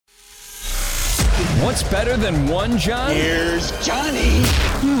What's better than one John? Here's Johnny.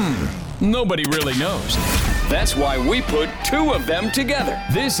 Nobody really knows. That's why we put two of them together.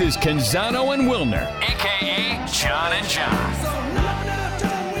 This is Canzano and Wilner, a.k.a. John and John.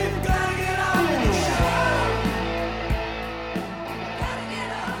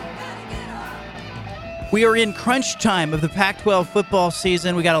 We are in crunch time of the Pac-12 football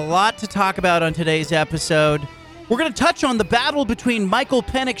season. We got a lot to talk about on today's episode. We're going to touch on the battle between Michael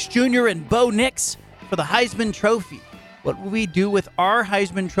Penix Jr. and Bo Nix for the Heisman Trophy. What will we do with our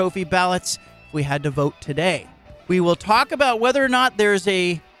Heisman Trophy ballots if we had to vote today? We will talk about whether or not there's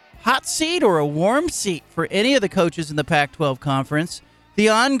a hot seat or a warm seat for any of the coaches in the Pac-12 conference. The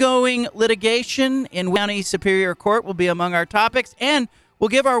ongoing litigation in County Superior Court will be among our topics, and we'll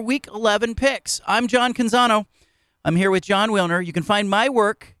give our Week 11 picks. I'm John Canzano. I'm here with John Wilner. You can find my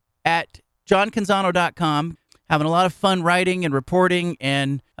work at johncanzano.com. Having a lot of fun writing and reporting,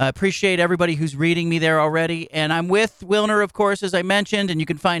 and appreciate everybody who's reading me there already. And I'm with Wilner, of course, as I mentioned, and you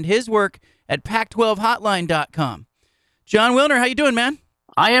can find his work at pac12hotline.com. John Wilner, how you doing, man?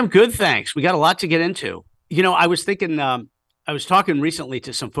 I am good, thanks. We got a lot to get into. You know, I was thinking, I was talking recently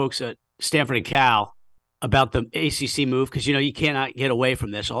to some folks at Stanford and Cal about the ACC move, because, you know, you cannot get away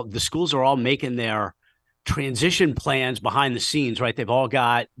from this. The schools are all making their transition plans behind the scenes, right? They've all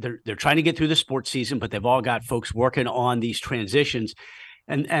got, they're trying to get through the sports season, but they've all got folks working on these transitions.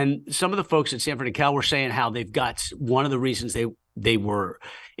 And some of the folks at Stanford and Cal were saying how they've got, one of the reasons they were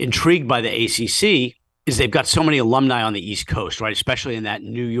intrigued by the ACC is they've got so many alumni on the East Coast, right? Especially in that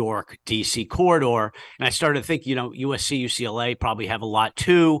New York, DC corridor. And I started to think, you know, USC, UCLA probably have a lot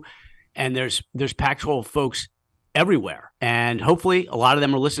too. And there's Pac-12 folks everywhere. And hopefully a lot of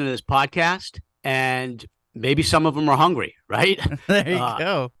them are listening to this podcast, and maybe some of them are hungry, right? There you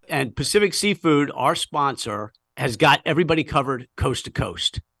go. And Pacific Seafood, our sponsor, has got everybody covered coast to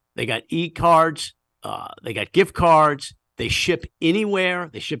coast. They got e-cards, they got gift cards, they ship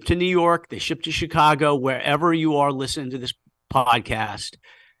anywhere. They ship to New York, they ship to Chicago, wherever you are listening to this podcast,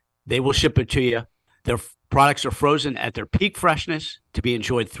 they will ship it to you. Their products are frozen at their peak freshness to be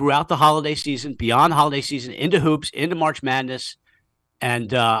enjoyed throughout the holiday season, beyond the holiday season, into hoops, into March Madness.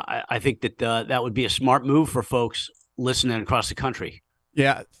 And I think that that would be a smart move for folks listening across the country.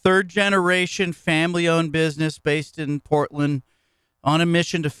 Yeah, third-generation, family-owned business based in Portland, on a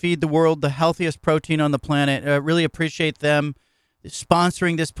mission to feed the world the healthiest protein on the planet. I really appreciate them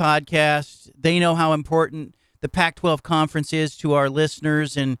sponsoring this podcast. They know how important the Pac-12 conference is to our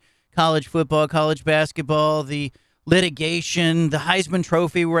listeners in college football, college basketball, the litigation, the Heisman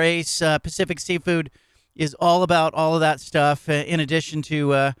Trophy race. Pacific Seafood is all about all of that stuff, in addition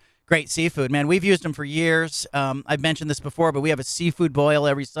to great seafood. Man, we've used them for years. I've mentioned this before, but we have a seafood boil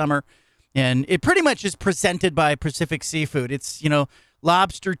every summer, and it pretty much is presented by Pacific Seafood. It's, you know,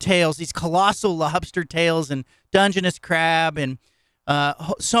 lobster tails, these colossal lobster tails, and Dungeness crab, and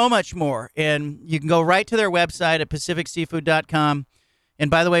so much more. And you can go right to their website at pacificseafood.com.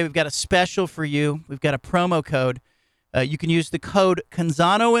 And by the way, we've got a special for you. We've got a promo code. You can use the code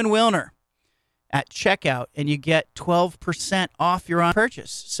Canzano and Wilner at checkout, and you get 12% off your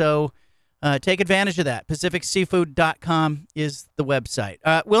purchase. So take advantage of that. PacificSeafood.com is the website.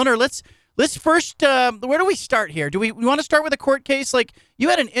 Wilner, let's first, where do we start here? Do we want to start with a court case? Like, you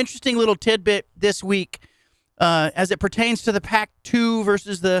had an interesting little tidbit this week as it pertains to the Pac-2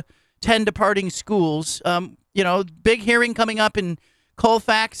 versus the 10 departing schools. You know, big hearing coming up in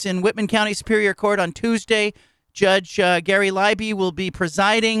Colfax in Whitman County Superior Court on Tuesday. Judge Gary Leiby will be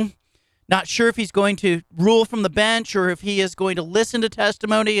presiding. Not sure if he's going to rule from the bench or if he is going to listen to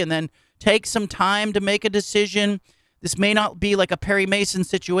testimony and then take some time to make a decision. This may not be like a Perry Mason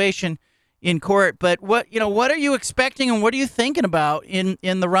situation in court, but what are you expecting and what are you thinking about in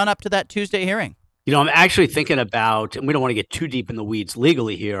the run up to that Tuesday hearing? You know, I'm actually thinking about, and we don't want to get too deep in the weeds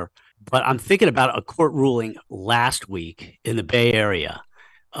legally here, but I'm thinking about a court ruling last week in the Bay Area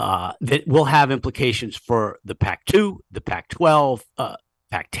that will have implications for the Pac-2, the Pac-12,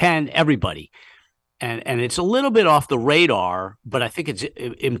 Pac-10, everybody. And it's a little bit off the radar, but I think it's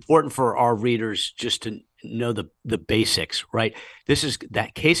important for our readers just to know the basics, right?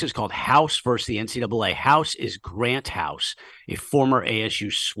 That case is called House versus the NCAA. House is Grant House, a former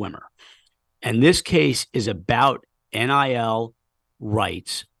ASU swimmer. And this case is about NIL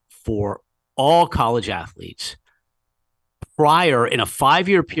rights for all college athletes in a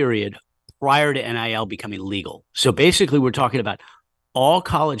 5-year period prior to NIL becoming legal. So basically, we're talking about all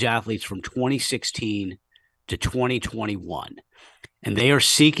college athletes from 2016 to 2021. And they are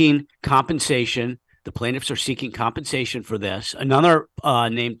seeking compensation The plaintiffs are seeking compensation for this. Another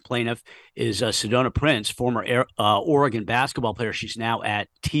named plaintiff is Sedona Prince, former Oregon basketball player. She's now at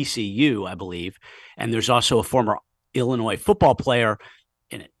TCU, I believe. And there's also a former Illinois football player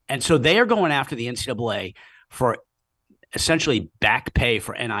in it. And so they are going after the NCAA for essentially back pay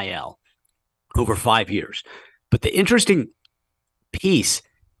for NIL over 5 years. But the interesting piece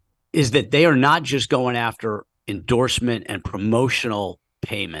is that they are not just going after endorsement and promotional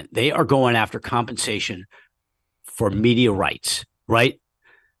payment. They are going after compensation for media rights, right?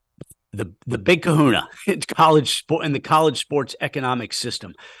 The big kahuna in college sport, in the college sports economic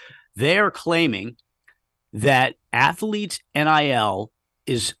system. They are claiming that athletes NIL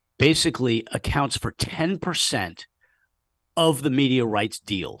is basically accounts for 10% of the media rights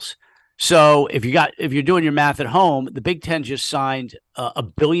deals. So if you're doing your math at home, the Big Ten just signed a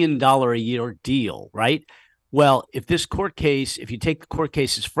 $1 billion a year deal, right? Well, if you take the court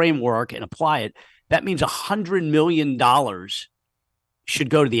case's framework and apply it, that means $100 million should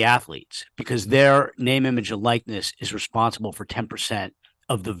go to the athletes because their name, image, and likeness is responsible for 10%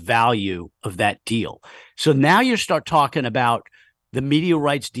 of the value of that deal. So now you start talking about the media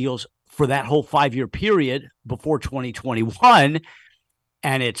rights deals for that whole 5-year period before 2021.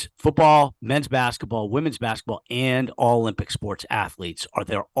 And it's football, men's basketball, women's basketball, and all Olympic sports athletes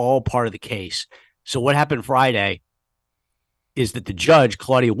they're all part of the case. So what happened Friday is that the judge,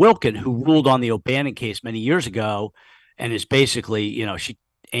 Claudia Wilkin, who ruled on the O'Bannon case many years ago, and is basically, she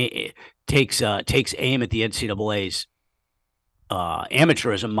takes aim at the NCAA's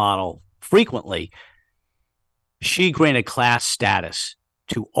amateurism model frequently. She granted class status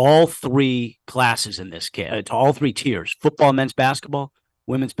to all 3 classes in this case, to all 3 tiers: football, men's basketball,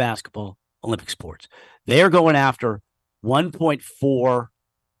 women's basketball, Olympic sports. They are going after $1.4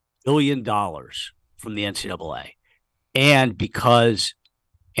 billion from the NCAA. And because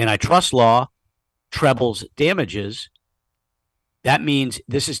antitrust law trebles damages, that means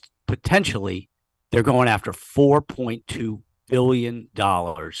this is potentially they're going after $4.2 billion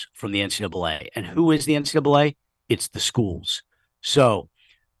from the NCAA. And who is the NCAA? It's the schools. So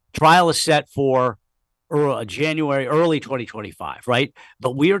trial is set for January, early 2025, right?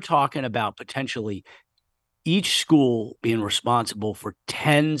 But we are talking about potentially each school being responsible for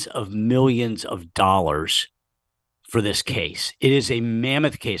tens of millions of dollars for this case. It is a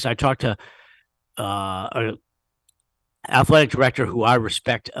mammoth case. I talked to an athletic director who I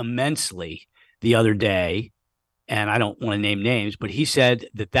respect immensely the other day, and I don't want to name names, but he said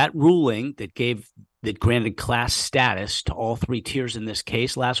that ruling that granted class status to all 3 tiers in this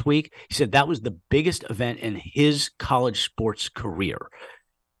case last week, he said that was the biggest event in his college sports career.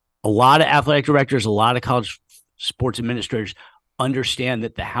 A lot of athletic directors, a lot of college sports administrators understand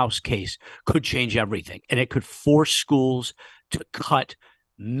that the House case could change everything, and it could force schools to cut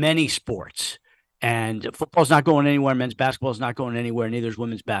many sports. And football's not going anywhere. Men's basketball is not going anywhere. Neither is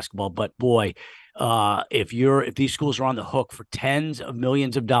women's basketball. But boy, if these schools are on the hook for tens of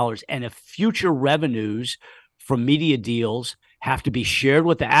millions of dollars, and if future revenues from media deals have to be shared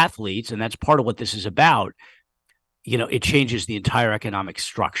with the athletes, and that's part of what this is about, it changes the entire economic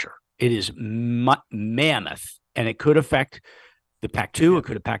structure. It is mammoth, and it could affect the Pac-2. It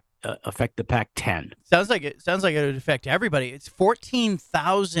could affect the Pac-10. Sounds like it would affect everybody. It's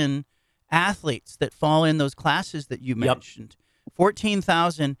 14,000 athletes that fall in those classes that you mentioned. Yep.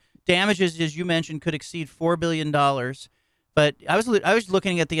 14,000 damages, as you mentioned, could exceed $4 billion. But I was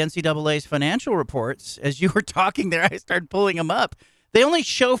looking at the NCAA's financial reports as you were talking there. I started pulling them up. They only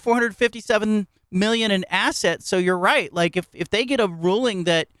show $457 million in assets. So you're right. Like if they get a ruling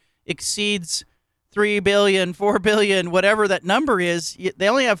that exceeds $3 billion, $4 billion, whatever that number is, they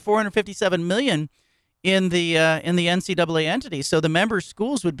only have $457 million in the NCAA entity. So the member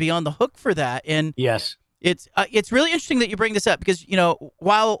schools would be on the hook for that. And yes, it's really interesting that you bring this up because,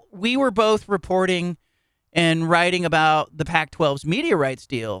 while we were both reporting and writing about the Pac-12's media rights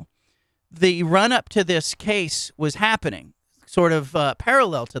deal, the run-up to this case was happening, sort of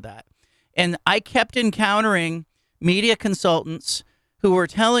parallel to that. And I kept encountering media consultants who were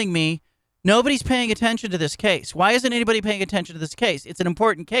telling me, nobody's paying attention to this case. Why isn't anybody paying attention to this case? It's an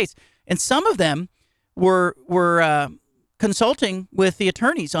important case. And some of them were consulting with the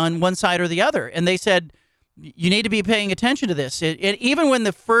attorneys on one side or the other. And they said, you need to be paying attention to this. Even when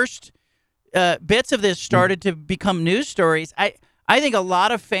the first bits of this started to become news stories, I think a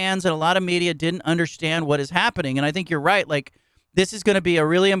lot of fans and a lot of media didn't understand what is happening. And I think you're right. Like, this is going to be a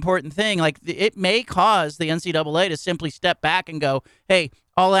really important thing. Like, it may cause the NCAA to simply step back and go, hey,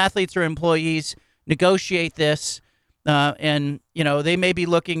 all athletes are employees, negotiate this. And, they may be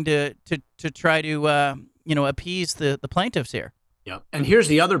looking to try to, appease the plaintiffs here. Yeah. And here's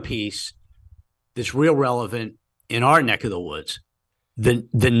the other piece. that's real relevant in our neck of the woods. The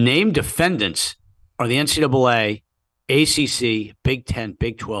named defendants are the NCAA, ACC, Big Ten,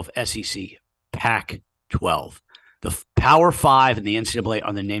 Big 12, SEC, Pac-12. The Power Five and the NCAA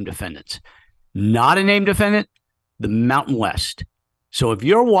are the named defendants. Not a named defendant, the Mountain West. So if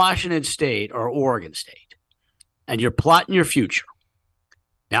you're Washington State or Oregon State and you're plotting your future,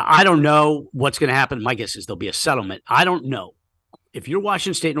 now I don't know what's going to happen. My guess is there'll be a settlement. I don't know. If you're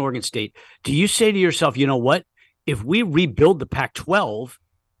Washington State and Oregon State, do you say to yourself, you know what? If we rebuild the Pac-12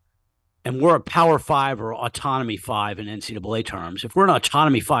 and we're a Power Five or Autonomy Five in NCAA terms, if we're an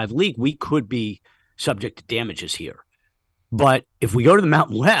Autonomy Five league, we could be subject to damages here. But if we go to the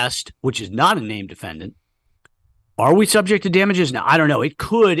Mountain West, which is not a named defendant, are we subject to damages? Now, I don't know. It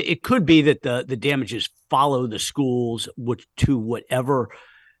could be that the damages follow the schools to whatever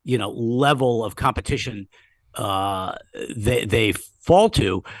level of competition they fall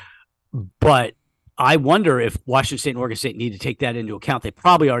to. But I wonder if Washington State and Oregon State need to take that into account. They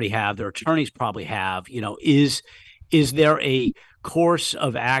probably already have. Their attorneys probably have. Is there a course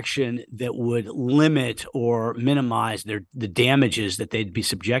of action that would limit or minimize the damages that they'd be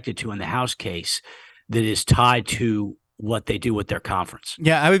subjected to in the House case that is tied to what they do with their conference?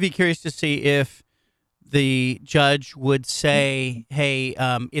 Yeah, I would be curious to see if the judge would say, hey,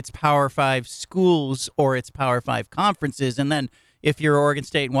 it's Power Five schools or it's Power Five conferences. And then if you're Oregon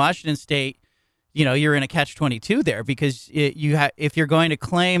State and Washington State, you're in a catch-22 there, because if you're going to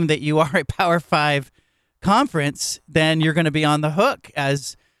claim that you are a Power Five conference, then you're going to be on the hook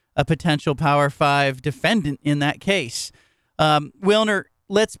as a potential Power Five defendant in that case. Wilner,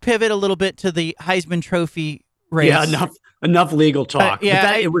 let's pivot a little bit to the Heisman Trophy race. Yeah, enough legal talk.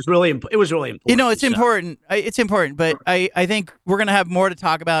 It was really important. It's important. It's important, but I think we're going to have more to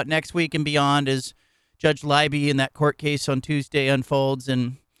talk about next week and beyond as Judge Leiby in that court case on Tuesday unfolds,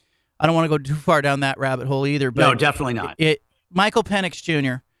 and I don't want to go too far down that rabbit hole either. But no, definitely not. Michael Penix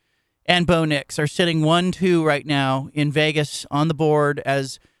Jr. and Bo Nix are sitting 1-2 right now in Vegas on the board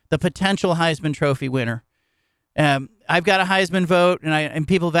as the potential Heisman Trophy winner. I've got a Heisman vote, and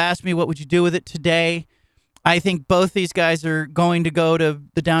people have asked me, what would you do with it today? I think both these guys are going to go to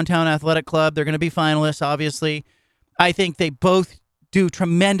the Downtown Athletic Club. They're going to be finalists, obviously. I think they both do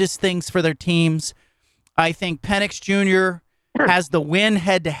tremendous things for their teams. I think Penix Jr. has the win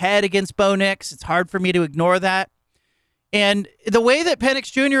head-to-head against Bo Nix. It's hard for me to ignore that. And the way that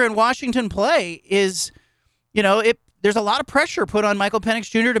Penix Jr. and Washington play is, there's a lot of pressure put on Michael Penix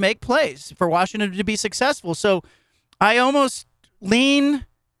Jr. to make plays for Washington to be successful. So I almost lean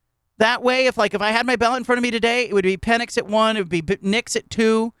that way. If I had my ballot in front of me today, it would be Penix at 1, it would be Nix at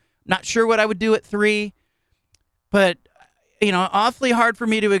 2. Not sure what I would do at 3. But, awfully hard for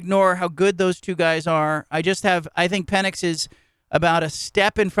me to ignore how good those two guys are. I think Penix is about a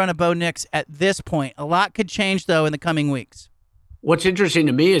step in front of Bo Nix at this point. A lot could change, though, in the coming weeks. What's interesting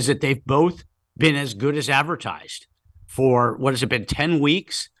to me is that they've both been as good as advertised for, 10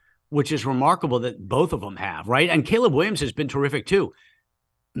 weeks, which is remarkable that both of them have, right? And Caleb Williams has been terrific, too.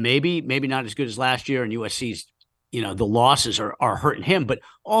 Maybe not as good as last year, and USC's, the losses are hurting him, but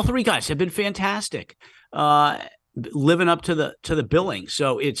all three guys have been fantastic, living up to the billing.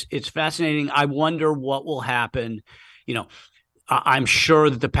 So it's fascinating. I wonder what will happen. I'm sure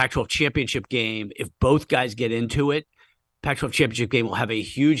that the Pac-12 championship game, if both guys get into it, Pac-12 championship game will have a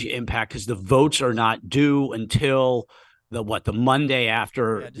huge impact because the votes are not due until the Monday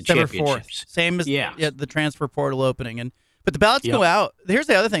after the championships. 4th. Same as the transfer portal opening. But the ballots go out. Here's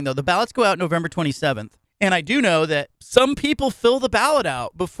the other thing, though. The ballots go out November 27th. And I do know that some people fill the ballot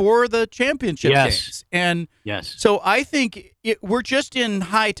out before the championship games. And so I think we're just in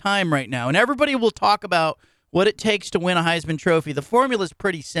high time right now. And everybody will talk about what it takes to win a Heisman Trophy. The formula is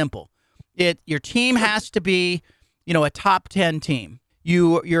pretty simple. Your team has to be, a top 10 team.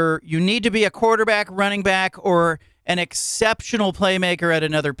 You need to be a quarterback, running back, or an exceptional playmaker at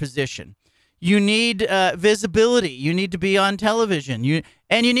another position. You need visibility. You need to be on television. You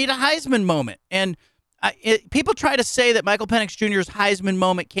need a Heisman moment. And people try to say that Michael Penix Jr.'s Heisman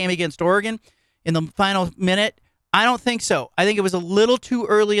moment came against Oregon in the final minute. I don't think so. I think it was a little too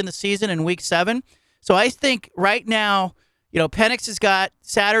early in the season in Week 7. So I think right now, Penix has got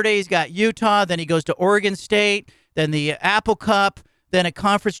Saturday, he's got Utah, then he goes to Oregon State, then the Apple Cup, then a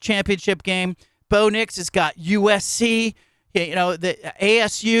conference championship game. Bo Nix has got USC, the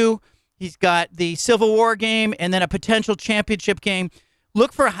ASU. He's got the Civil War game and then a potential championship game.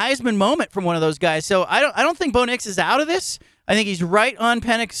 Look for a Heisman moment from one of those guys. So I don't think Bo Nix is out of this. I think he's right on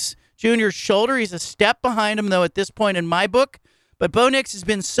Penix Jr.'s shoulder. He's a step behind him, though, at this point in my book. But Bo Nix has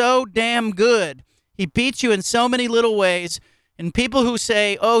been so damn good. He beats you in so many little ways. And people who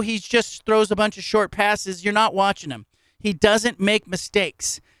say, oh, he just throws a bunch of short passes, you're not watching him. He doesn't make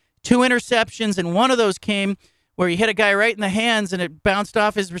mistakes. 2 interceptions, and one of those came where he hit a guy right in the hands and it bounced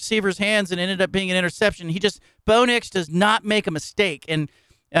off his receiver's hands and ended up being an interception. Bo Nix does not make a mistake. And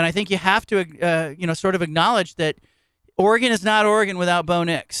I think you have to, sort of acknowledge that Oregon is not Oregon without Bo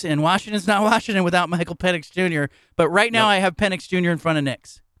Nix, and Washington's not Washington without Michael Penix Jr. But right now I have Penix Jr. in front of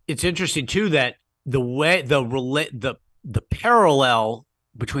Nix. It's interesting, too, that the parallel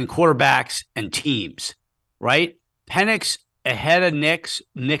between quarterbacks and teams, right? Penix ahead of Nix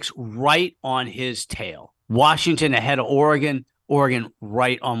right on his tail. Washington ahead of Oregon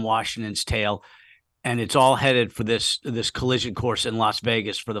right on Washington's tail. And it's all headed for this collision course in Las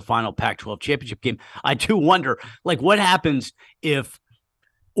Vegas for the final Pac-12 championship game. I do wonder, what happens if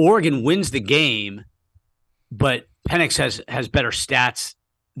Oregon wins the game, but Penix has better stats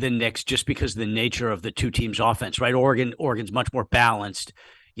than Nix just because of the nature of the two teams' offense, right? Oregon's much more balanced.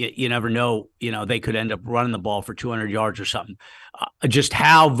 You never know, they could end up running the ball for 200 yards or something. Just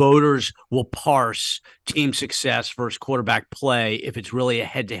how voters will parse team success versus quarterback play if it's really a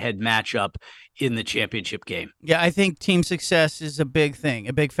head-to-head matchup in the championship game. Yeah, I think team success is a big thing,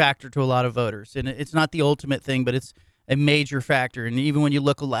 a big factor to a lot of voters. And it's not the ultimate thing, but it's a major factor. And even when you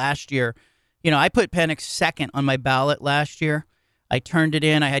look last year, I put Penix second on my ballot last year. I turned it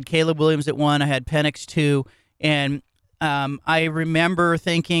in. I had Caleb Williams at 1. I had Penix 2. And I remember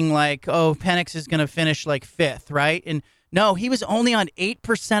thinking Penix is going to finish 5th, right? And no, he was only on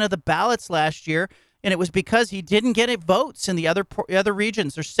 8% of the ballots last year, and it was because he didn't get votes in the other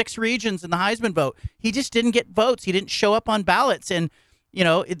regions. There's 6 regions in the Heisman vote. He just didn't get votes. He didn't show up on ballots, and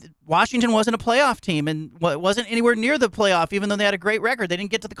Washington wasn't a playoff team, and it wasn't anywhere near the playoff, even though they had a great record. They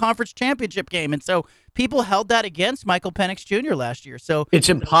didn't get to the conference championship game, and so people held that against Michael Penix Jr. last year. So it's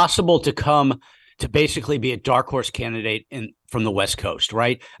impossible to basically be a dark horse candidate from the West Coast,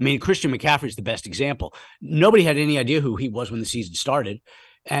 right? I mean, Christian McCaffrey is the best example. Nobody had any idea who he was when the season started,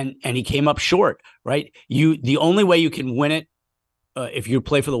 and he came up short, right? The only way you can win it if you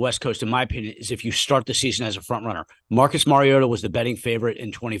play for the West Coast, in my opinion, is if you start the season as a front runner. Marcus Mariota was the betting favorite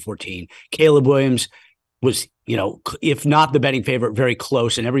in 2014. Caleb Williams was, if not the betting favorite, very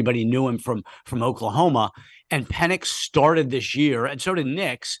close, and everybody knew him from Oklahoma. And Penix started this year, and so did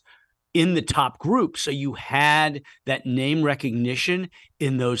Nix, in the top group. So you had that name recognition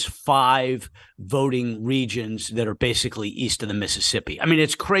in those 5 voting regions that are basically east of the Mississippi. I mean,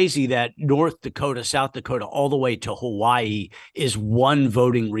 it's crazy that North Dakota, South Dakota, all the way to Hawaii is one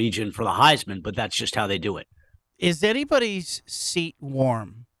voting region for the Heisman, but that's just how they do it. Is anybody's seat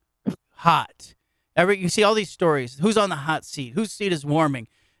warm? Hot? You see all these stories. Who's on the hot seat? Whose seat is warming?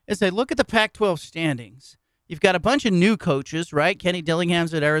 As they look at the Pac-12 standings, you've got a bunch of new coaches, right? Kenny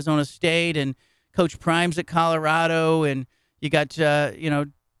Dillingham's at Arizona State, and Coach Prime's at Colorado, and you got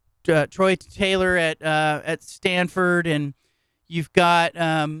Troy Taylor at Stanford, and you've got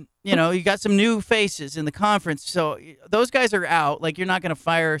you got some new faces in the conference. So those guys are out. You're not going to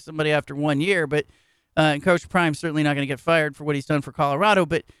fire somebody after 1 year, but Coach Prime's certainly not going to get fired for what he's done for Colorado.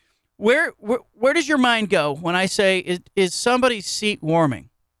 But where does your mind go when I say is somebody's seat warming?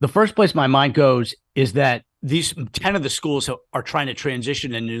 The first place my mind goes is that these 10 of the schools are trying to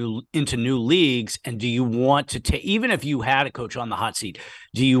transition into new leagues. And do you want to take, even if you had a coach on the hot seat,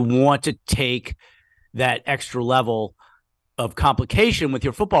 do you want to take that extra level of complication with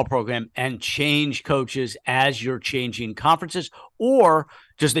your football program and change coaches as you're changing conferences? Or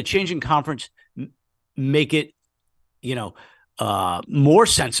does the change in conference make it, more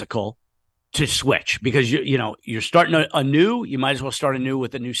sensical to switch? Because you're starting anew, you might as well start anew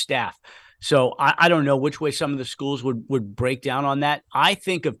with a new staff. So I don't know which way some of the schools would break down on that. I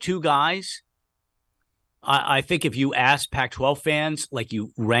think of 2 guys. I think if you asked Pac-12 fans,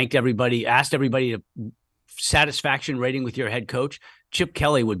 you asked everybody to satisfaction rating with your head coach, Chip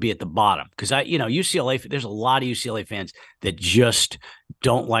Kelly would be at the bottom. Because UCLA, there's a lot of UCLA fans that just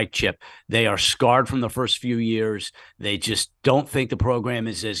don't like Chip. They are scarred from the first few years. They just don't think the program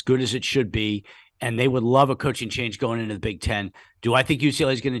is as good as it should be. And they would love a coaching change going into the Big Ten. Do I think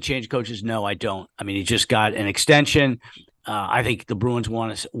UCLA is going to change coaches? No, I don't. I mean, he just got an extension. I think the Bruins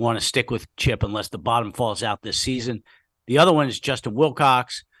want to stick with Chip unless the bottom falls out this season. The other one is Justin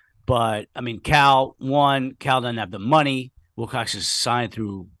Wilcox. But, I mean, Cal doesn't have the money. Wilcox is signed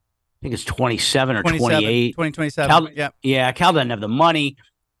through, I think it's 27 or 28. 2027, yeah, Cal doesn't have the money.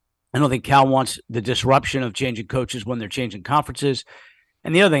 I don't think Cal wants the disruption of changing coaches when they're changing conferences.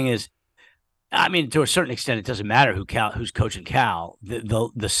 And the other thing is, I mean, to a certain extent, it doesn't matter who's coaching Cal.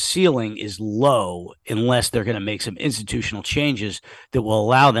 The ceiling is low unless they're going to make some institutional changes that will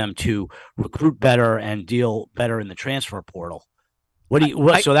allow them to recruit better and deal better in the transfer portal.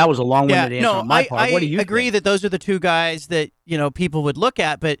 So that was a long-winded answer on my part. What do you agree think? that those are the two guys that people would look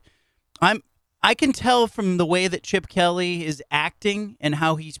at, but I can tell from the way that Chip Kelly is acting and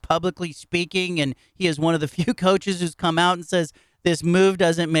how he's publicly speaking, and he is one of the few coaches who's come out and says this move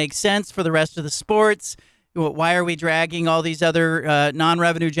doesn't make sense for the rest of the sports. Why are we dragging all these other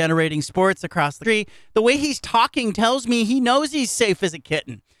non-revenue generating sports across the tree? The way he's talking tells me he knows he's safe as a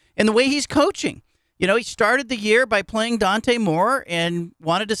kitten, and the way he's coaching. He started the year by playing Dante Moore and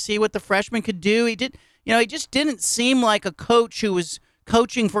wanted to see what the freshman could do. He just didn't seem like a coach who was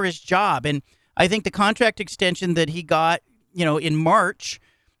coaching for his job. And I think the contract extension that he got, in March,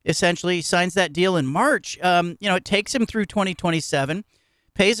 essentially signs that deal in March. It takes him through 2027,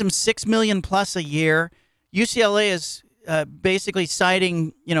 pays him $6 million plus a year. UCLA is basically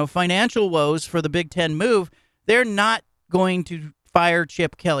citing, financial woes for the Big Ten move. They're not going to fire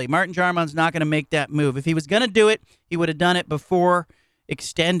Chip Kelly. Martin Jarmon's not going to make that move. If he was going to do it, he would have done it before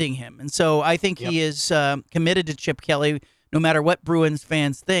extending him. And so I think he is committed to Chip Kelly, no matter what Bruins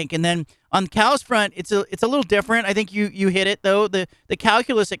fans think. And then on Cal's front, it's a little different. I think you hit it, though. The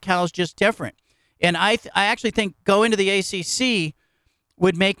calculus at Cal is just different. And I actually think going to the ACC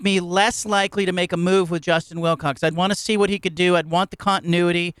would make me less likely to make a move with Justin Wilcox. I'd want to see what he could do. I'd want the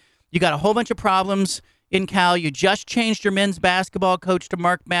continuity. You got a whole bunch of problems in Cal. You just changed your men's basketball coach to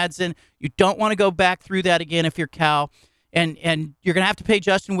Mark Madsen. You don't want to go back through that again if you're Cal. And you're going to have to pay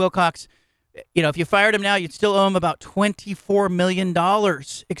Justin Wilcox. If you fired him now, you'd still owe him about $24 million,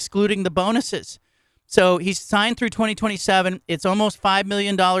 excluding the bonuses. So he's signed through 2027. It's almost $5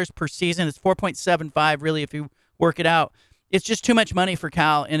 million per season. It's 4.75, really, if you work it out. It's just too much money for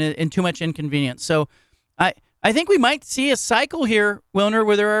Cal and too much inconvenience. So I think we might see a cycle here, Wilner,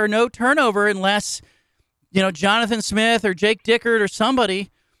 where there are no turnover unless Jonathan Smith or Jake Dickert or somebody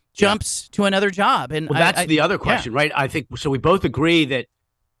jumps to another job. And that's the other question, right? I think so. We both agree that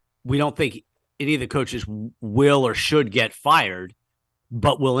we don't think any of the coaches will or should get fired,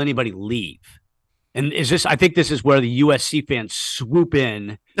 but will anybody leave? And I think this is where the USC fans swoop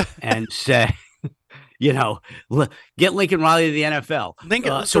in and say, get Lincoln Riley to the NFL. Do you think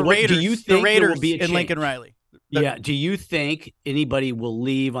the Raiders there will be a change? And Lincoln Riley? Do you think anybody will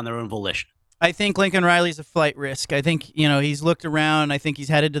leave on their own volition? I think Lincoln Riley's a flight risk. I think, he's looked around. I think he's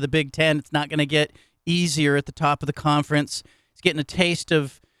headed to the Big Ten. It's not going to get easier at the top of the conference. He's getting a taste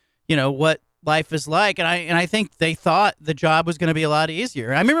of, what life is like. And I think they thought the job was going to be a lot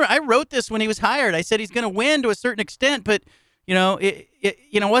easier. I remember I wrote this when he was hired. I said he's going to win to a certain extent, but, it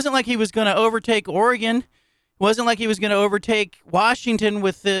wasn't like he was going to overtake Oregon. It wasn't like he was going to overtake Washington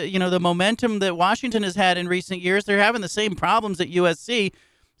with the momentum that Washington has had in recent years. They're having the same problems at USC.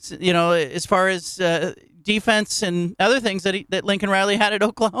 As far as defense and other things that Lincoln Riley had at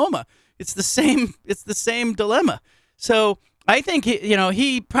Oklahoma. It's the same dilemma. So I think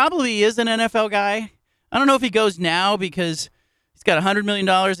he probably is an NFL guy. I don't know if he goes now because he's got $100 million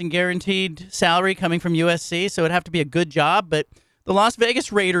in guaranteed salary coming from USC, so it'd have to be a good job. But the Las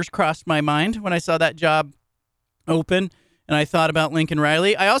Vegas Raiders crossed my mind when I saw that job open, and I thought about Lincoln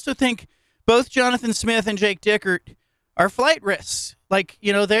Riley. I also think both Jonathan Smith and Jake Dickert are flight risks. Like,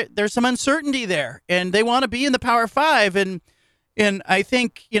 there's some uncertainty there, and they want to be in the Power Five. And I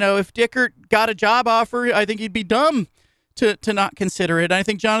think, if Dickert got a job offer, I think he'd be dumb to not consider it. And I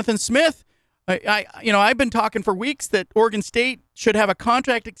think Jonathan Smith, I've been talking for weeks that Oregon State should have a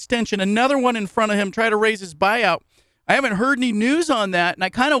contract extension, another one in front of him, try to raise his buyout. I haven't heard any news on that, and I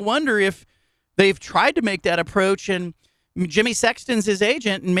kind of wonder if they've tried to make that approach, and Jimmy Sexton's his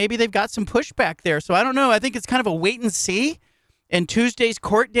agent, and maybe they've got some pushback there. So I don't know. I think it's kind of a wait and see. And Tuesday's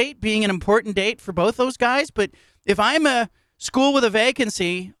court date being an important date for both those guys. But if I'm a school with a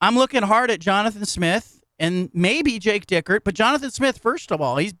vacancy, I'm looking hard at Jonathan Smith and maybe Jake Dickert. But Jonathan Smith, first of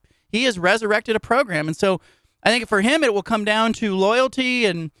all, he has resurrected a program. And so I think for him, it will come down to loyalty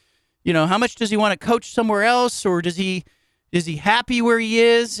and, how much does he want to coach somewhere else, or is he happy where he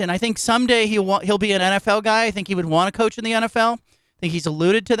is? And I think someday he'll be an NFL guy. I think he would want to coach in the NFL. I think he's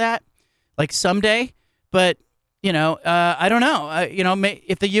alluded to that, like someday. But I don't know.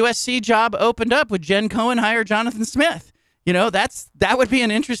 If the USC job opened up, would Jen Cohen hire Jonathan Smith? That would be an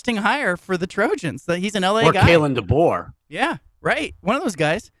interesting hire for the Trojans. He's an LA guy. Or Kalen DeBoer. Yeah, right. One of those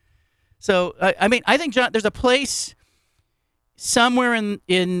guys. So, I think there's a place somewhere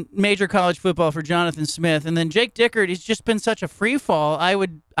in major college football for Jonathan Smith. And then Jake Dickert, he's just been such a free fall. I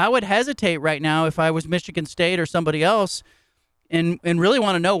would hesitate right now if I was Michigan State or somebody else and really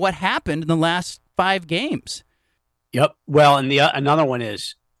want to know what happened in the last 5 games. Yep. Well, and another one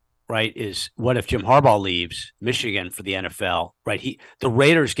is right, is what if Jim Harbaugh leaves Michigan for the NFL, right? The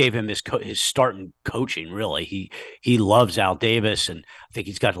Raiders gave him his starting coaching, really. He loves Al Davis, and I think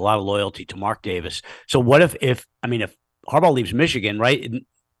he's got a lot of loyalty to Mark Davis. So what if Harbaugh leaves Michigan, right?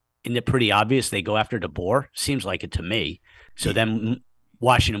 Isn't it pretty obvious they go after DeBoer? Seems like it to me. So then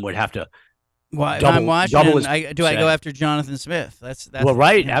Washington would have to I'm Washington. I go after Jonathan Smith. That's well,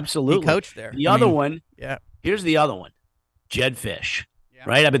 right, absolutely. He coached there. The other one, yeah. Here's the other one, Jed Fish. Yeah.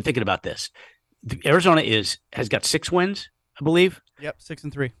 Right, I've been thinking about this. Arizona has got 6 wins, I believe. Yep,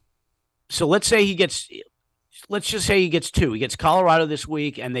 6-3. So let's just say he gets 2. He gets Colorado this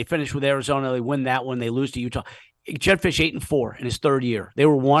week, and they finish with Arizona. They win that one. They lose to Utah. Jed Fish 8-4 in his third year. They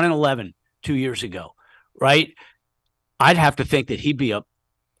were 1-11 2 years ago, right? I'd have to think that he'd be a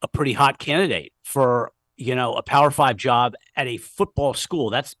pretty hot candidate for a Power 5 job at a football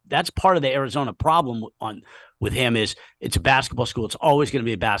school. That's part of the Arizona problem with him is it's a basketball school. It's always going to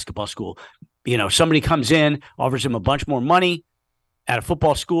be a basketball school. Somebody comes in, offers him a bunch more money at a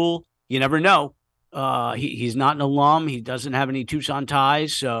football school. You never know. He's not an alum. He doesn't have any Tucson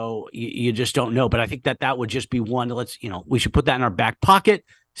ties, so you just don't know. But I think that would just be one. We should put that in our back pocket,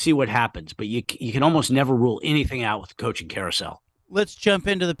 see what happens. But you can almost never rule anything out with the coaching carousel. Let's jump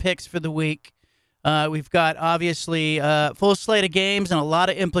into the picks for the week. We've got obviously a full slate of games and a lot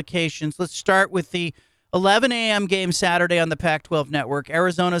of implications. Let's start with the 11 a.m. game Saturday on the Pac-12 Network.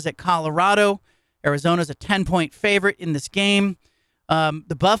 Arizona's at Colorado. Arizona's a 10-point favorite in this game.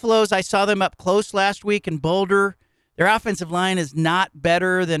 The Buffaloes, I saw them up close last week in Boulder. Their offensive line is not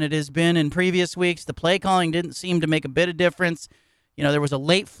better than it has been in previous weeks. The play calling didn't seem to make a bit of difference. There was a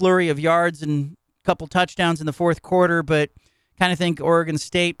late flurry of yards and a couple touchdowns in the fourth quarter, but kind of think Oregon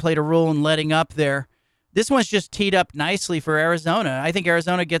State played a role in letting up there. This one's just teed up nicely for Arizona. I think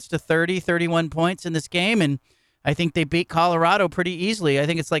Arizona gets to 30, 31 points in this game, and I think they beat Colorado pretty easily. I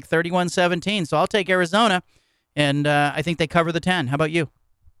think it's like 31-17, so I'll take Arizona, and I think they cover the 10. How about you?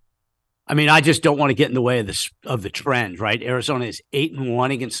 I just don't want to get in the way of the trend, right? Arizona is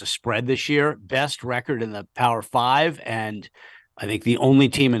 8-1 against the spread this year, best record in the Power 5, and I think the only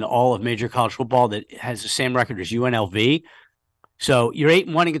team in all of major college football that has the same record as UNLV. So you're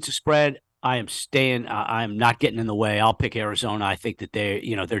 8-1 against the spread. I am staying. I'm not getting in the way. I'll pick Arizona. I think that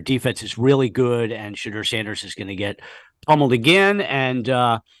their defense is really good, and Shadur Sanders is going to get pummeled again, and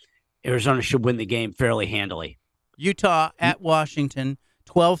Arizona should win the game fairly handily. Utah at Washington,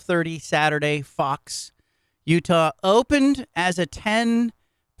 12:30 Saturday, Fox. Utah opened as a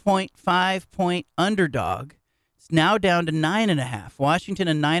 10.5-point underdog. It's now down to 9.5. Washington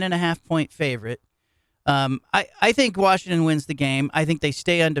a 9.5-point favorite. I think Washington wins the game. I think they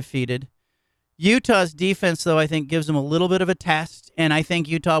stay undefeated. Utah's defense, though, I think gives them a little bit of a test, and I think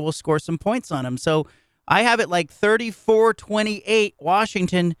Utah will score some points on them. So I have it like 34-28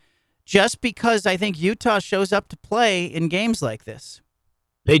 Washington, just because I think Utah shows up to play in games like this.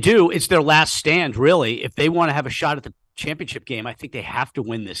 They do. It's their last stand, really. If they want to have a shot at the championship game, I think they have to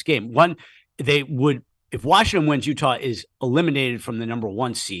win this game. If Washington wins, Utah is eliminated from the number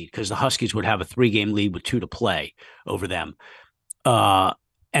 1 seed because the Huskies would have a 3-game lead with 2 to play over them.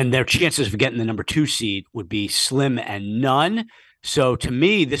 And their chances of getting the number 2 seed would be slim and none. So to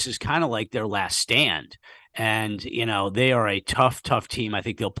me, this is kind of like their last stand. And, they are a tough team. I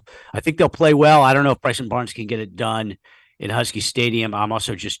think they'll play well. I don't know if Bryson Barnes can get it done in Husky Stadium. I'm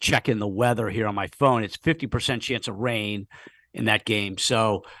also just checking the weather here on my phone. It's 50% chance of rain in that game.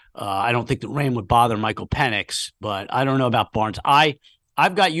 So I don't think the rain would bother Michael Penix, but I don't know about Barnes. I've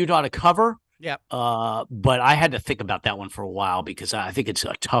got Utah to cover. Yeah. But I had to think about that one for a while because I think it's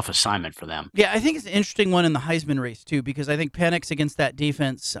a tough assignment for them. Yeah, I think it's an interesting one in the Heisman race, too, because I think Penix against that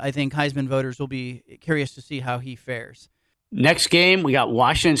defense, I think Heisman voters will be curious to see how he fares. Next game, we got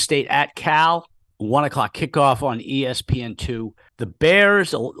Washington State at Cal, 1 o'clock kickoff on ESPN2. The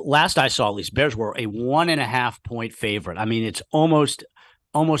Bears, last I saw at least, Bears were a 1.5-point favorite. It's almost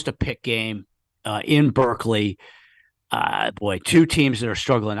a pick game in Berkeley. Boy, 2 teams that are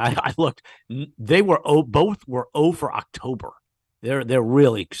struggling. I looked; they were both were 0 for October. They're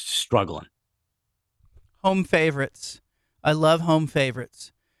really struggling. Home favorites. I love home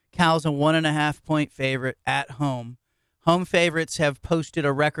favorites. Cal's a 1.5-point favorite at home. Home favorites have posted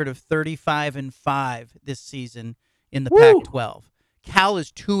a record of 35-5 this season in the Pac-12. Cal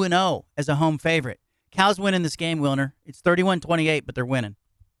is 2-0 as a home favorite. Cal's winning this game, Wilner. It's 31-28, but they're winning.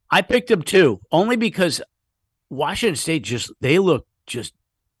 I picked them too, only because Washington State they look just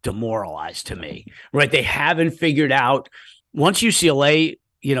demoralized to me, right? They haven't figured out once UCLA,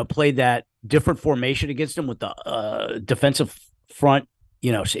 played that different formation against them with the defensive front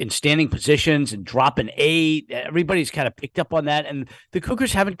in standing positions and dropping 8. Everybody's kind of picked up on that, and the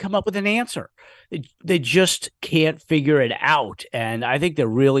Cougars haven't come up with an answer. They just can't figure it out, and I think they're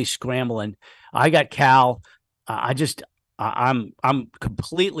really scrambling. I got Cal. I'm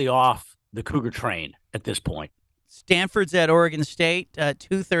completely off the Cougar train at this point. Stanford's at Oregon State,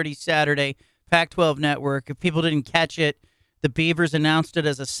 2:30 Saturday, Pac-12 Network. If people didn't catch it, the Beavers announced it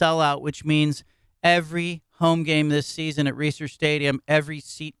as a sellout, which means every home game this season at Research Stadium, every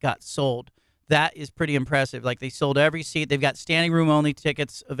seat got sold. That is pretty impressive. Like, they sold every seat. They've got standing room only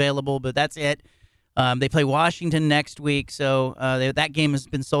tickets available, but that's it. They play Washington next week, so that game has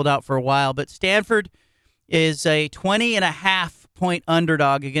been sold out for a while. But Stanford is a 20.5-point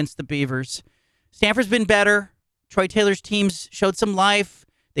underdog against the Beavers. Stanford's been better. Troy Taylor's teams showed some life.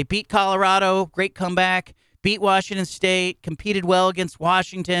 They beat Colorado, great comeback, beat Washington State, competed well against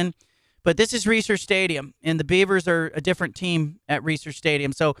Washington. But this is Research Stadium, and the Beavers are a different team at Research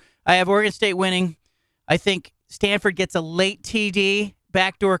Stadium. So I have Oregon State winning. I think Stanford gets a late TD,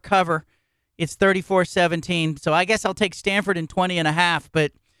 backdoor cover. It's 34-17. So I guess I'll take Stanford in 20.5,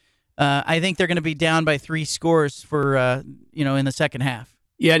 but I think they're going to be down by 3 scores for in the second half.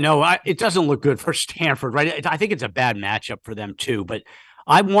 Yeah, no, it doesn't look good for Stanford, right? I think it's a bad matchup for them too. But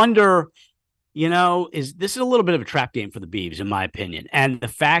I wonder, this is a little bit of a trap game for the Beavs, in my opinion. And the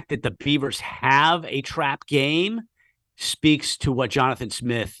fact that the Beavers have a trap game speaks to what Jonathan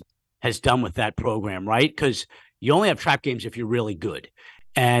Smith has done with that program, right? Because you only have trap games if you're really good,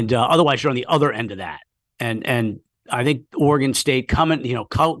 and otherwise you're on the other end of that. And I think Oregon State going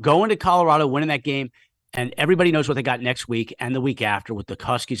to Colorado, winning that game. And everybody knows what they got next week and the week after with the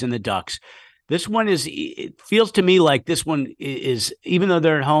Huskies and the Ducks. This one it feels to me like this one is, even though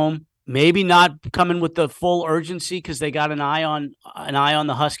they're at home, maybe not coming with the full urgency because they got an eye on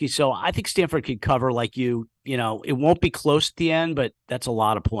the Huskies. So I think Stanford could cover it won't be close at the end, but that's a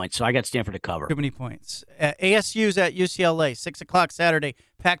lot of points. So I got Stanford to cover. Too many points. ASU's at UCLA, 6 o'clock Saturday,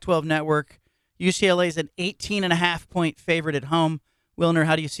 Pac-12 Network. UCLA's an 18.5-point favorite at home. Wilner,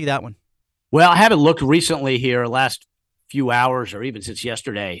 how do you see that one? Well, I haven't looked recently here, last few hours or even since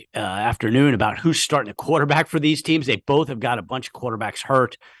yesterday afternoon, about who's starting a quarterback for these teams. They both have got a bunch of quarterbacks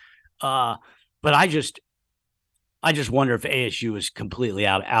hurt. But I just wonder if ASU is completely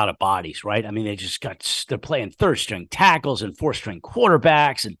out of bodies, right? I mean, they're playing third string tackles and fourth string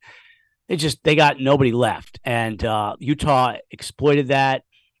quarterbacks, and they got nobody left. And Utah exploited that.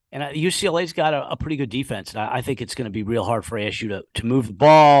 And UCLA's got a pretty good defense. And I think it's going to be real hard for ASU to move the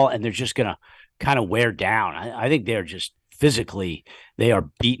ball, and they're just going to kind of wear down. I think they're just physically, they are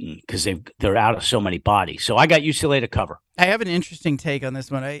beaten because they're out of so many bodies. So I got UCLA to cover. I have an interesting take on this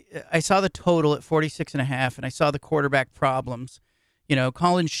one. I saw the total at 46.5, and I saw the quarterback problems.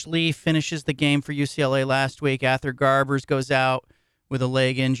 Colin Schlee finishes the game for UCLA last week. Arthur Garbers goes out with a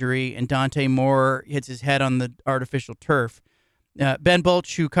leg injury, and Dante Moore hits his head on the artificial turf. Ben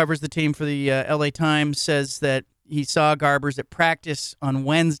Bulch, who covers the team for the LA Times, says that he saw Garbers at practice on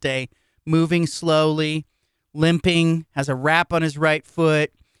Wednesday, moving slowly, limping, has a wrap on his right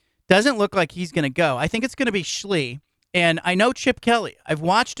foot. Doesn't look like he's going to go. I think it's going to be Schlee. And I know Chip Kelly. I've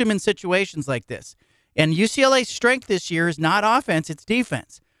watched him in situations like this. And UCLA's strength this year is not offense, it's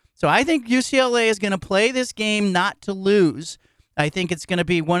defense. So I think UCLA is going to play this game not to lose. I think it's going to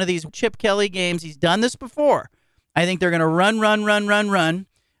be one of these Chip Kelly games. He's done this before. I think they're going to run.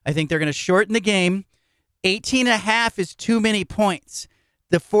 I think they're going to shorten the game. 18.5 is too many points.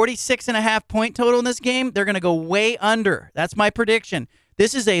 The 46.5 point total in this game, they're going to go way under. That's my prediction.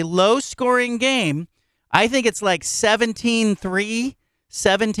 This is a low-scoring game. I think it's like 17-3,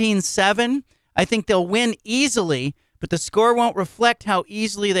 17-7. I think they'll win easily, but the score won't reflect how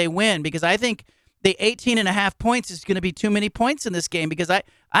easily they win because I think the 18.5 points is going to be too many points in this game because I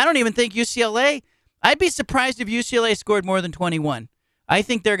don't even think UCLA – I'd be surprised if UCLA scored more than 21. I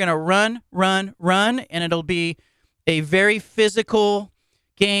think they're going to run, and it'll be a very physical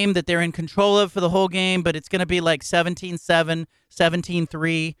game that they're in control of for the whole game, but it's going to be like 17-7,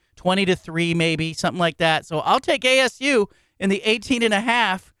 17-3, 20-3 maybe, something like that. So I'll take ASU in the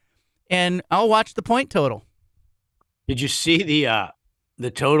 18.5, and I'll watch the point total. Did you see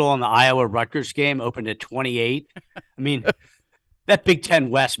the total on the Iowa-Rutgers game opened at 28? I mean... That Big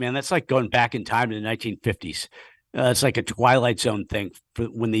Ten West, man, that's like going back in time to the 1950s. It's like a Twilight Zone thing for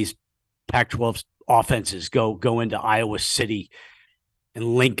when these Pac-12 offenses go into Iowa City and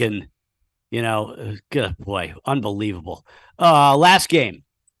Lincoln. Good boy, unbelievable. Last game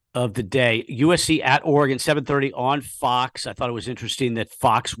of the day, USC at Oregon, 7:30 on Fox. I thought it was interesting that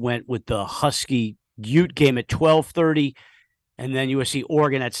Fox went with the Husky Ute game at 12:30. And then USC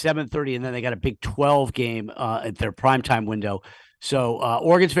Oregon at 7:30, and then they got a Big 12 game at their primetime window. So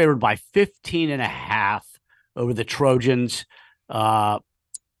Oregon's favored by 15.5 over the Trojans.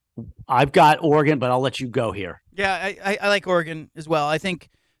 I've got Oregon, but I'll let you go here. Yeah, I like Oregon as well. I think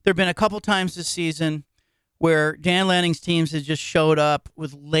there have been a couple times this season where Dan Lanning's teams have just showed up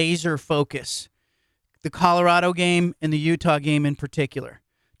with laser focus. The Colorado game and the Utah game in particular.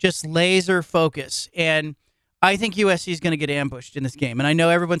 Just laser focus. And I think USC is going to get ambushed in this game. And I know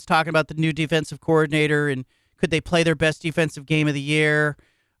everyone's talking about the new defensive coordinator and could they play their best defensive game of the year.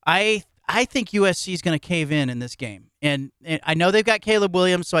 I think USC is going to cave in this game. And I know they've got Caleb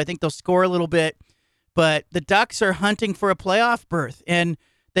Williams, so I think they'll score a little bit. But the Ducks are hunting for a playoff berth. And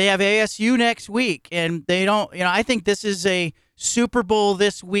they have ASU next week. And they don't, I think this is a Super Bowl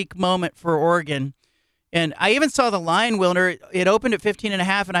this week moment for Oregon. And I even saw the line, Wilner. It opened at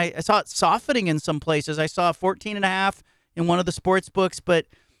 15.5, and I saw it softening in some places. I saw 14.5 in one of the sports books, but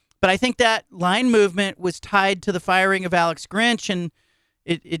I think that line movement was tied to the firing of Alex Grinch, and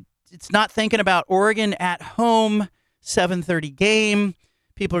it's not thinking about Oregon at home, 7:30 game.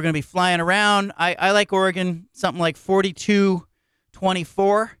 People are going to be flying around. I like Oregon, something like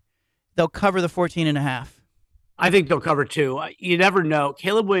 42-24. They'll cover the 14.5. I think they'll cover too. You never know.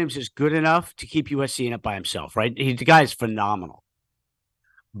 Caleb Williams is good enough to keep USC in it by himself, right? The guy is phenomenal.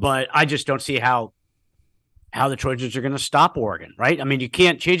 But I just don't see how the Trojans are going to stop Oregon, right? I mean, you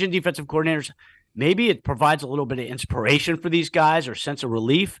can't change in defensive coordinators. Maybe it provides a little bit of inspiration for these guys or sense of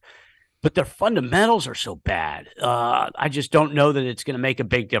relief, but their fundamentals are so bad. I just don't know that it's going to make a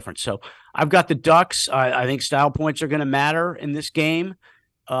big difference. So I've got the Ducks. I think style points are going to matter in this game.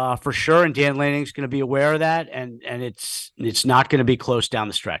 For sure, and Dan Lanning's going to be aware of that, and it's not going to be close down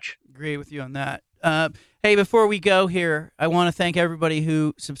the stretch. Agree with you on that. Hey, before we go here, I want to thank everybody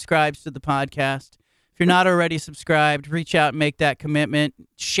who subscribes to the podcast. If you're not already subscribed, reach out and make that commitment.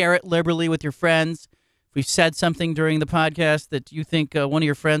 Share it liberally with your friends. If we've said something during the podcast that you think one of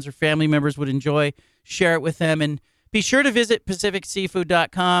your friends or family members would enjoy, share it with them. And be sure to visit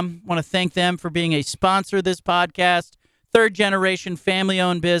PacificSeafood.com. I want to thank them for being a sponsor of this podcast. Third-generation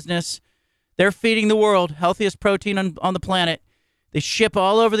family-owned business. They're feeding the world healthiest protein on the planet. They ship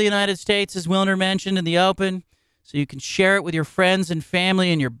all over the United States, as Wilner mentioned in the open, so you can share it with your friends and family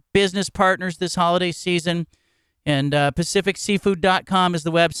and your business partners this holiday season. And PacificSeafood.com is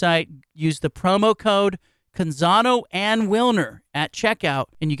the website. Use the promo code Canzano and Wilner at checkout,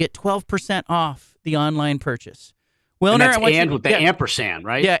 and you get 12% off the online purchase. Wilner, and that's with the ampersand,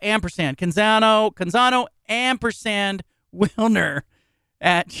 right? Yeah, ampersand. Canzano, ampersand, Wilner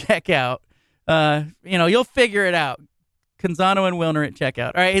at checkout. You'll figure it out. Canzano and Wilner at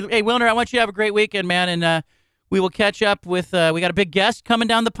checkout. All right, hey, Wilner, I want you to have a great weekend, man, and we will catch up with, we got a big guest coming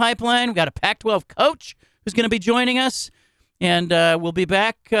down the pipeline. We got a Pac-12 coach who's going to be joining us, and we'll be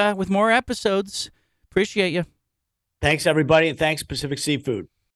back with more episodes. Appreciate you. Thanks, everybody, and thanks, Pacific Seafood.